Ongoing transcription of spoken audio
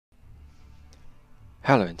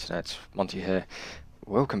Hello Internet, Monty here.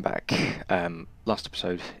 Welcome back. Last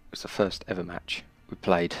episode was the first ever match we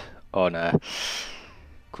played on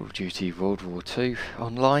Call of Duty World War 2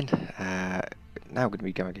 online. Now we're going to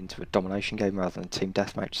be going into a domination game rather than team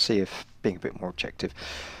deathmatch, see if being a bit more objective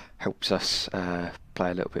helps us play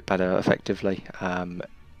a little bit better effectively. I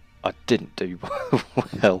didn't do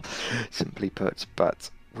well, simply put, but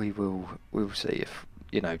we will see if,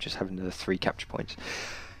 you know, just having the 3 capture points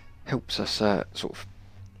helps us sort of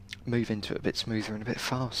move into it a bit smoother and a bit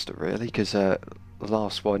faster, really, because the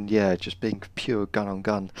last one, yeah, just being pure gun on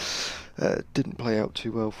gun, didn't play out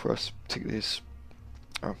too well for us, particularly as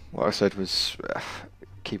what I said was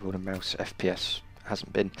keyboard and mouse FPS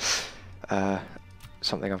hasn't been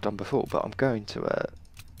something I've done before, but I'm going to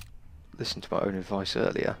listen to my own advice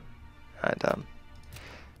earlier and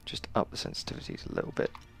just up the sensitivities a little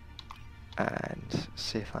bit and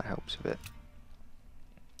see if that helps a bit.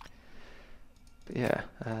 But yeah,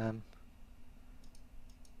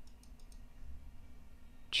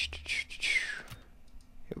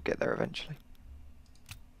 he'll get there eventually.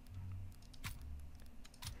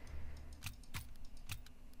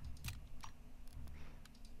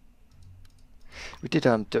 We did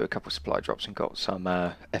do a couple of supply drops and got some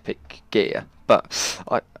epic gear, but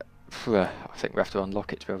I think we have to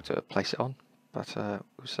unlock it to be able to place it on. But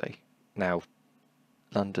we'll see. Now,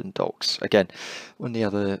 London docks. Again, one of the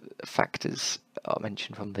other factors I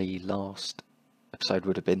mentioned from the last episode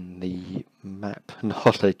would have been the map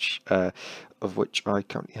knowledge, of which I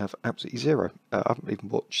currently have absolutely zero. I haven't even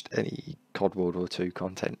watched any COD World War 2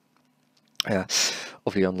 content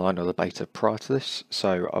of the online or the beta prior to this,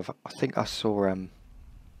 so I think I saw I've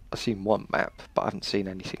seen one map, but I haven't seen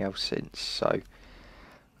anything else since. So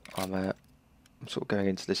I'm sort of going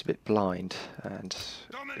into this a bit blind and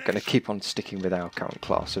going to keep on sticking with our current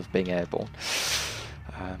class of being airborne,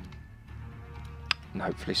 and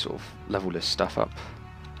hopefully sort of level this stuff up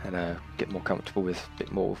and get more comfortable with a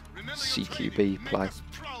bit more CQB play.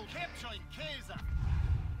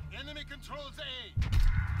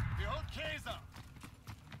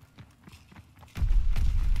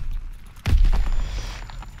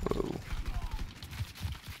 Whoa.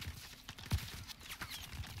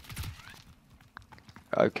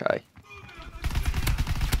 Okay.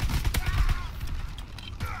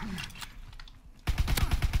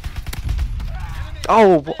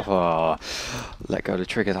 Oh, let go of the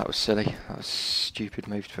trigger. That was silly. That was a stupid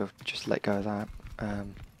move to just let go of that.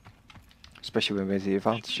 Especially when we're the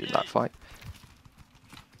advantage in that fight.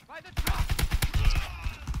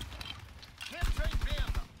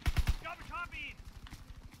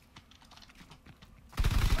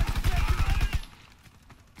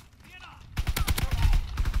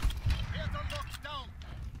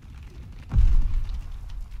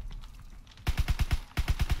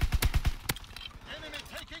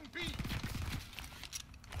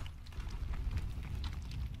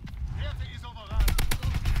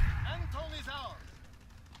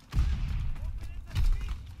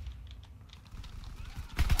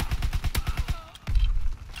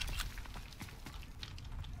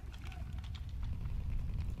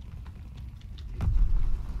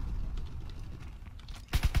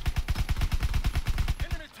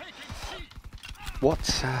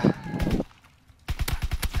 What?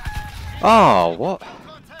 Oh, what?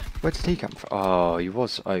 Where did he come from? Oh, he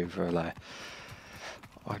was over there.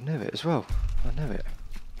 I knew it as well. I knew it.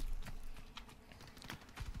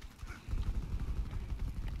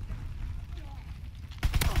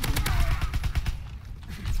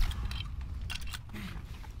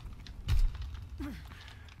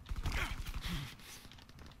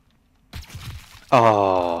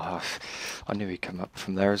 Oh, I knew he'd come up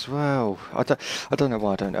from there as well. I don't know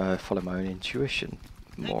why I don't follow my own intuition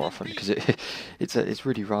more often, because it's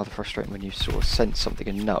really rather frustrating when you sort of sense something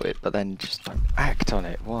and know it, but then just don't act on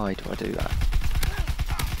it. Why do I do that?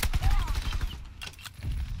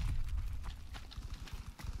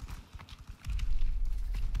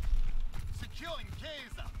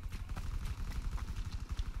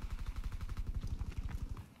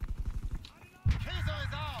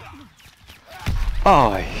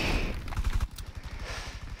 Oh.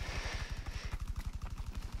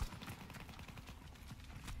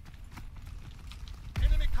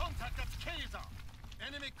 Enemy contact at Kaiser.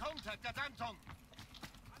 Enemy contact at Anton.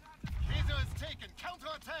 Kaiser is taken.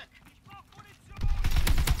 Counter-attack.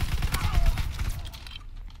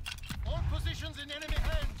 All positions in enemy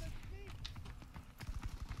hands.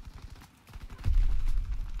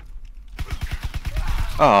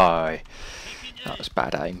 Oh. That was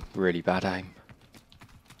bad aim. Really bad aim.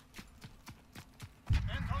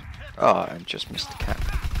 Oh, and just missed the cap.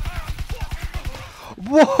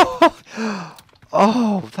 What?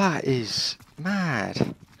 Oh, that is mad.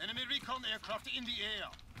 Enemy recon aircraft in the air.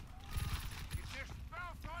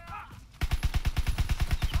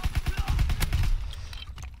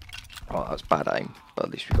 Oh, that's bad aim, but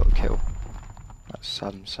at least we got a kill. That's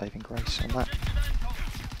some saving grace on that.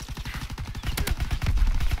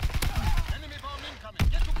 Enemy bomb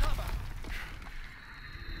incoming. Get to cover.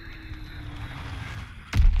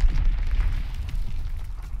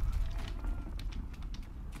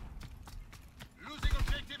 Losing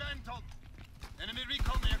objective Anton. Enemy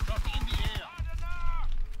recon aircraft in the air.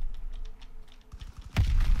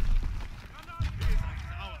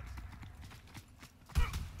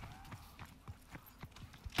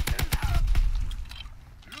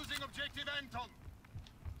 Losing objective Anton.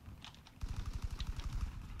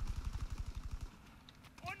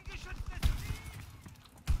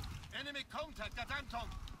 Enemy contact at Anton.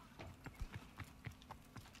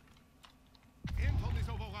 Anton is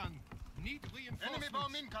overrun. Need reinforcements. Enemy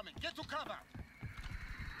bomb incoming. Get to cover.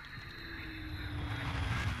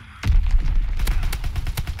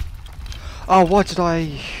 Oh, why did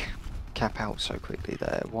I cap out so quickly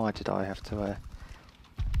there? Why did I have to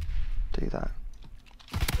do that?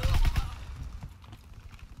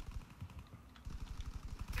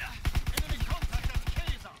 Enemy contact at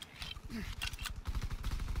Kaiser.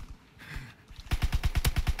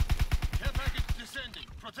 Care package descending.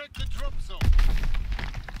 Protect the drop zone.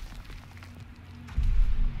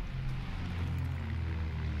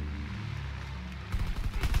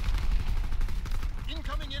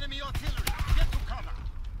 Incoming enemy artillery. Get to cover.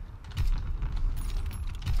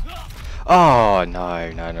 Oh, no.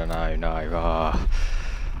 Oh.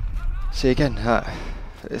 See, again,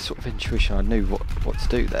 it's sort of intuition. I knew what to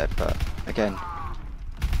do there, but again,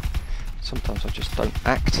 sometimes I just don't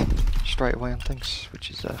act straight away on things, which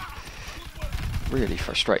is really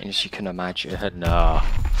frustrating, as you can imagine. And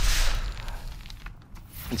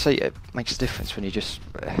see, it makes a difference when you just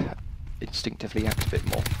instinctively act a bit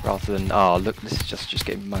more, rather than, oh, look, this is just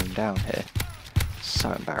getting mown down here.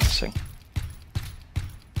 So embarrassing.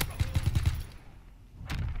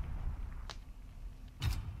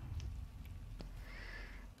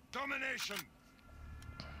 Domination.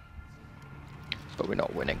 But we're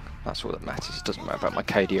not winning. That's all that matters. It doesn't matter about my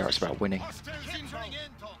KDR, it's about winning. Hostiles inbound.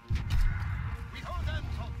 Anton. We hold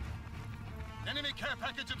Anton. Enemy care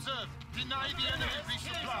package observed. Deny the enemy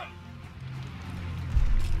resupply.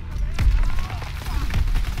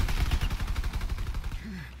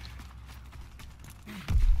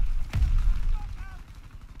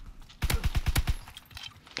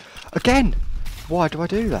 Again! Why do I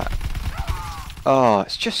do that? Oh,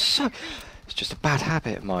 it's just a bad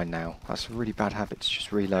habit of mine now. That's a really bad habit to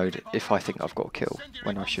just reload if I think I've got a kill,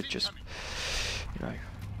 when I should just, you know,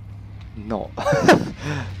 not.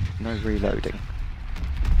 No reloading.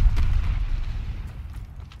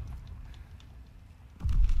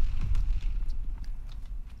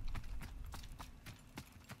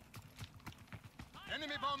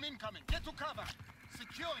 Enemy bomb incoming. Get to cover.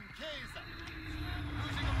 Securing Kaiser.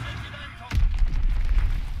 Losing objective Anton.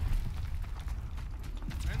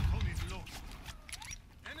 Anton is lost.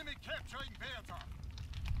 Enemy capturing Bertha.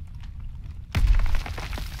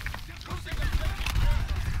 Losing objective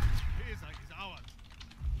Bertha. Kaiser is ours.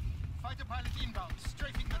 Fighter pilot inbound.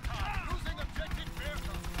 Strafing the car. Losing objective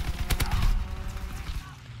Bertha.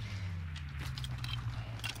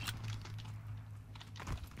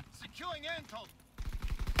 Securing Anton.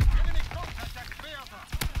 Enemy contact at Bertha.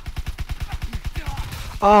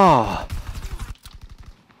 Ah!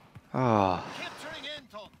 Ah, Capturing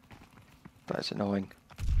Anton. that's annoying.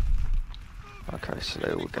 Okay, so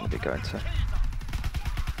they're all going to be going to...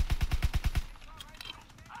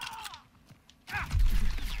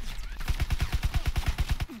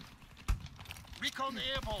 Recon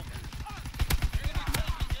airborne. Enemy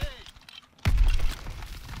taking A.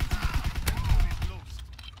 Anton is lost.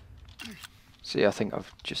 See, I think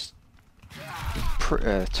I've just...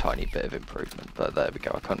 a tiny bit of improvement, but there we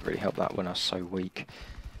go. I can't really help that when I was so weak.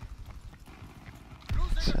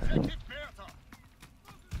 Losing So- objective Bertha.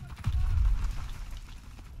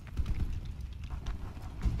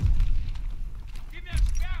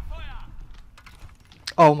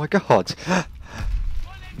 Oh my god!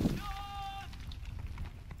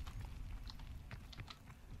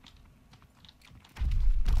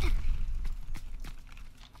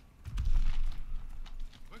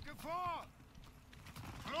 Rücke vor!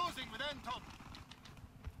 Closing with Anton.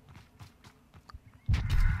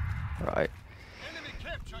 Right, Enemy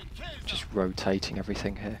capturing Kaiser. just rotating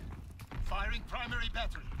everything here. Firing primary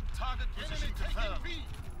battery. Target position confirmed. We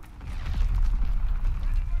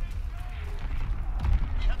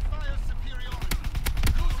have fire superiority.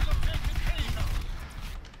 Losing objective Kaiser.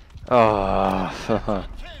 Oh, Käse.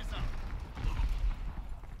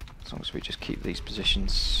 as long as we just keep these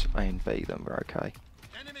positions A and B, then we're okay.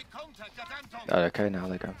 Enemy contact at Anton. Okay, now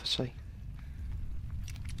they're going for C.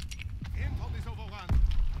 Anton is overrun.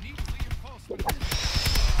 Need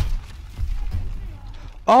reinforcements.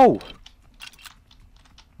 Oh!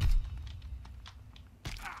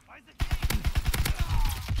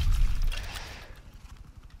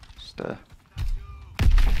 Just,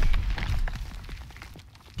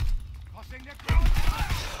 Crossing the ground.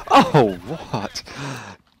 oh, what?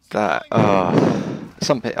 That,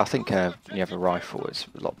 I think when you have a rifle, it's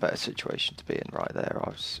a lot better situation to be in right there.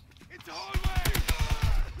 It's hallway.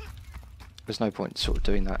 There's no point sort of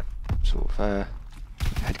doing that sort of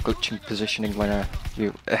head glitching positioning when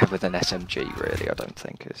you with an SMG. Really, I don't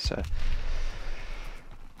think it's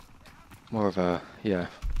more of a an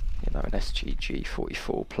SGG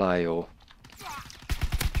 44 play or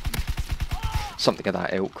something of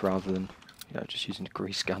that ilk rather than just using a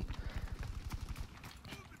grease gun.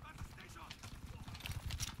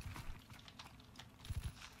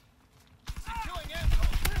 Securing Anton.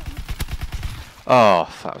 Oh,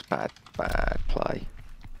 that was bad play.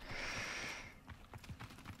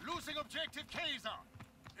 Losing objective Kaiser.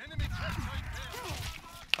 Enemy capturing Bertha.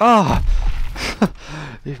 Ah!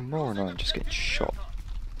 Even more annoying, just getting shot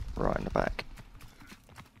right in the back.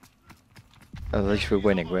 At least we're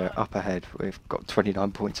winning, we're up ahead, we've got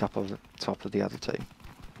 29 points up on the top of the other team.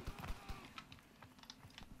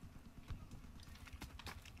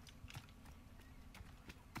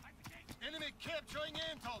 Enemy capturing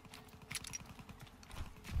Anton.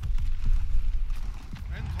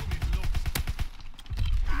 Anton is lost.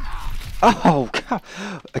 Oh, God.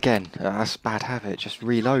 Again, that's a bad habit, just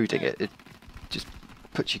reloading it just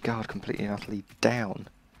puts your guard completely and utterly down.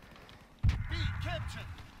 B captured.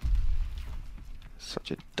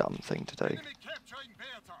 Such a dumb thing to do. Enemy capturing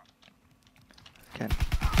Bertha.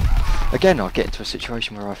 Again, I'll get into a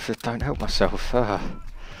situation where I don't help myself. Bertha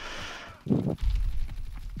is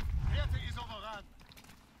overrun.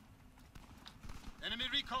 Enemy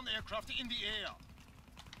recon aircraft in the air.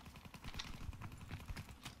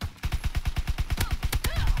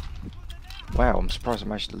 Wow, I'm surprised I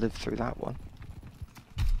managed to live through that one.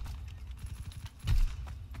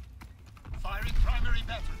 Firing primary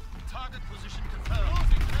battery. Target position confirmed.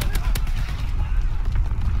 Losing Bertha.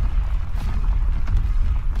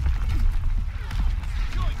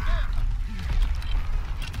 Securing Bertha.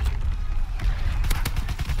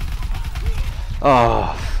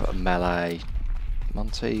 Oh, melee.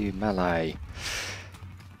 Monti, melee.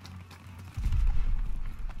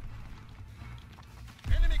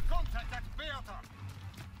 Enemy contact at Bertha.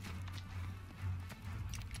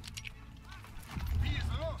 B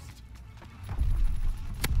is lost.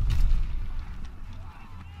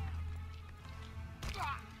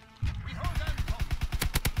 We hold Anton.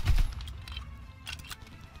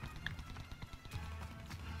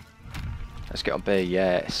 Let's get on B,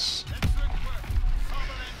 yes. Excellent work.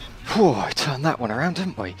 Sutherland in Whew, I turned that one around,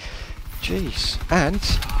 didn't we? Jeez. And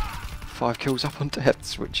 5 kills up on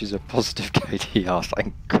deaths, which is a positive KDR,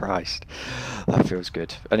 thank Christ. That feels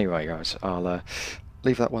good. Anyway, guys, I'll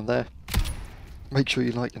leave that one there. Make sure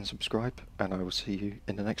you like and subscribe, and I will see you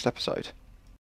in the next episode.